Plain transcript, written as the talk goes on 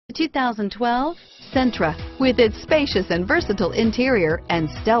2012 Sentra. With its spacious and versatile interior and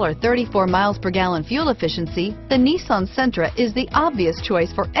stellar 34 miles per gallon fuel efficiency, the Nissan Sentra is the obvious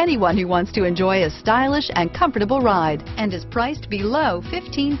choice for anyone who wants to enjoy a stylish and comfortable ride and is priced below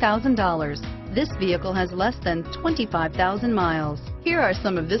 $15,000. This vehicle has less than 25,000 miles. Here are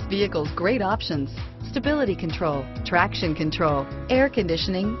some of this vehicle's great options: stability control, traction control, air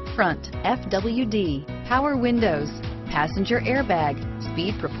conditioning, front, FWD, power windows, passenger airbag,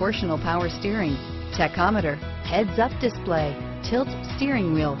 speed proportional power steering, tachometer, heads-up display, tilt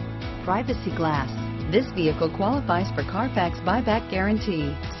steering wheel, privacy glass. This vehicle qualifies for Carfax buyback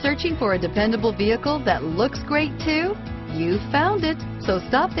guarantee. Searching for a dependable vehicle that looks great too? You found it, so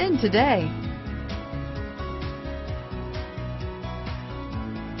stop in today.